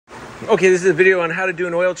Okay, this is a video on how to do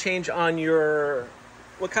an oil change on your,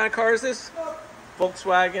 what kind of car is this?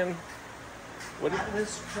 Volkswagen. What is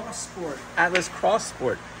Atlas Cross Sport. Atlas Cross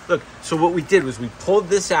Sport. Look, so what we did was we pulled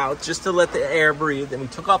this out just to let the air breathe, and we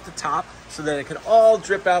took off the top so that it could all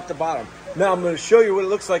drip out the bottom. Now I'm going to show you what it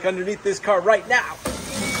looks like underneath this car right now.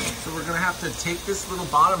 So we're going to have to take this little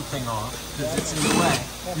bottom thing off because it's in the way.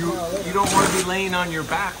 You don't want to be laying on your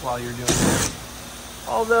back while you're doing it.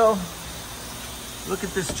 Although, look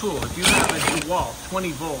at this tool. If you have a DeWalt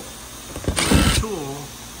 20 volt tool,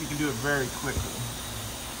 you can do it very quickly.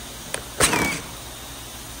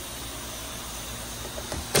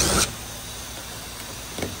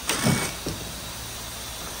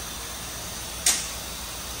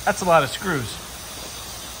 That's a lot of screws.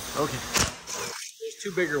 Okay. There's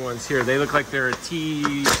two bigger ones here. They look like they're a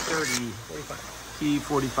T30, 45.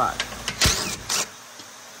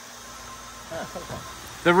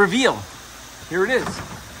 T45. The reveal. Here it is.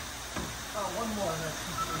 One more.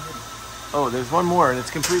 Oh, there's one more and it's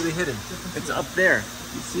completely hidden. It's up there.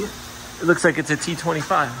 You see it? It looks like it's a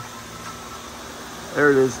T25. There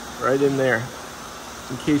it is, right in there.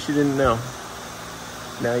 In case you didn't know.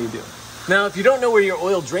 Now you do. Now, if you don't know where your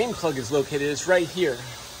oil drain plug is located, it's right here.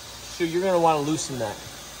 So you're going to want to loosen that.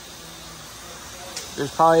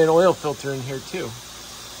 There's probably an oil filter in here too.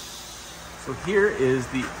 So here is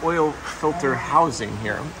the oil filter housing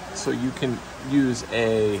here. So you can use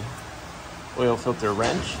a oil filter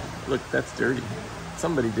wrench. Look, that's dirty.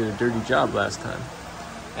 Somebody did a dirty job last time.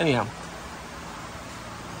 Anyhow,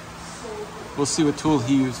 we'll see what tool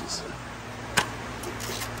he uses.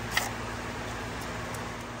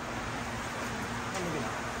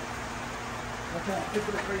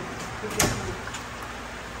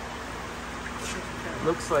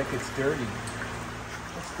 Looks like it's dirty.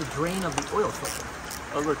 That's the drain of the oil filter.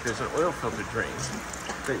 Oh look, there's an oil filter drain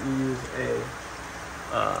that you use a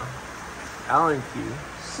Allen key.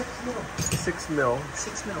 6 mil.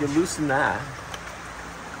 You loosen that.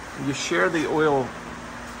 You share the oil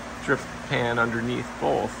drip pan underneath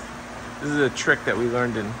both. This is a trick that we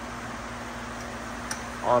learned in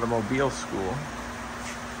automobile school.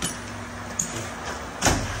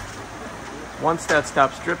 Once that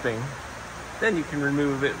stops dripping, then you can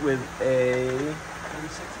remove it with a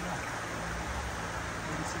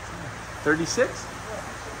 36?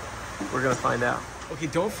 We're gonna find out. Okay,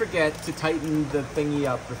 don't forget to tighten the thingy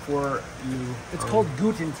up before you... It's called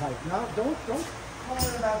Guten tight. No, don't call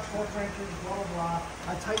it about torque wrenches, blah, blah, blah.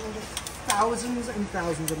 I tightened thousands and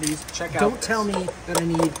thousands of these. Check out Don't this. tell me that I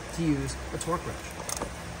need to use a torque wrench.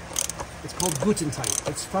 It's called Guten tight.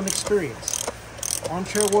 It's from experience.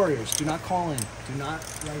 Armchair warriors, do not call in. Do not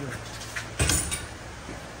write in.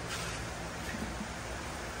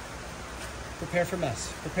 Prepare for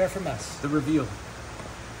mess. Prepare for mess. The reveal.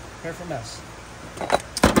 Prepare for mess.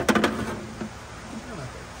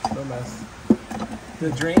 No mess.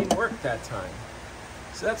 The drain worked that time.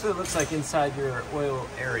 So that's what it looks like inside your oil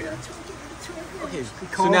area. Okay,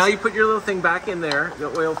 so now you put your little thing back in there,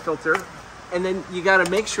 the oil filter, and then you gotta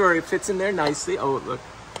make sure it fits in there nicely. Oh, look.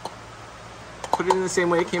 Put it in the same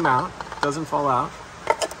way it came out. Doesn't fall out.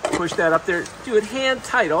 Push that up there. Do it hand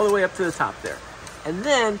tight all the way up to the top there. And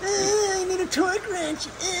then... I need a torque wrench.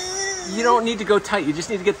 You don't need to go tight. You just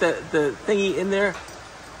need to get the thingy in there.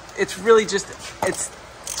 It's really just... It's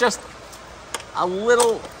just a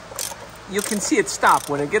little... You can see it stop.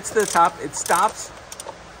 When it gets to the top, it stops.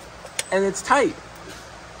 And it's tight.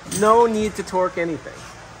 No need to torque anything.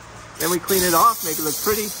 Then we clean it off, make it look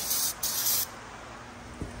pretty.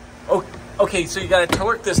 Okay, so you gotta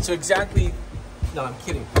torque this to exactly... No, I'm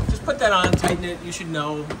kidding. Just put that on, tighten it. You should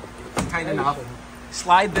know it's tight enough.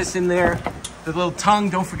 Slide this in there. The little tongue,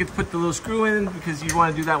 don't forget to put the little screw in because you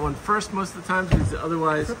want to do that one first most of the time because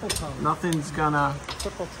otherwise nothing's gonna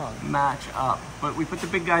match up. But we put the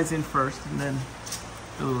big guys in first and then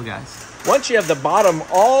the little guys. Once you have the bottom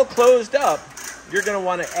all closed up, you're gonna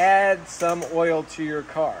want to add some oil to your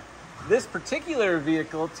car. This particular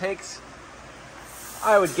vehicle takes,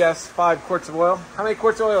 I would guess, 5 quarts of oil. How many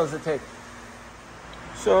quarts of oil does it take?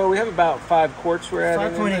 So we have about 5 quarts we're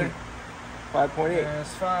adding. 5.8. 5.8.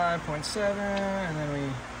 Yes, 5.7, and then we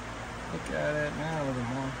look at it now a little bit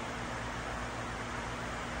more.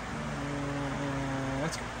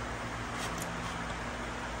 That's good.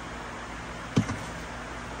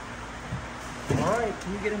 All right,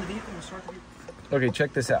 can you get underneath and we'll start the... Okay,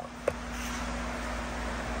 check this out.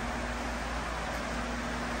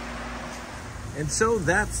 And so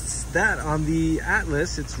that's that on the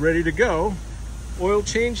Atlas. It's ready to go. Oil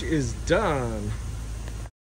change is done.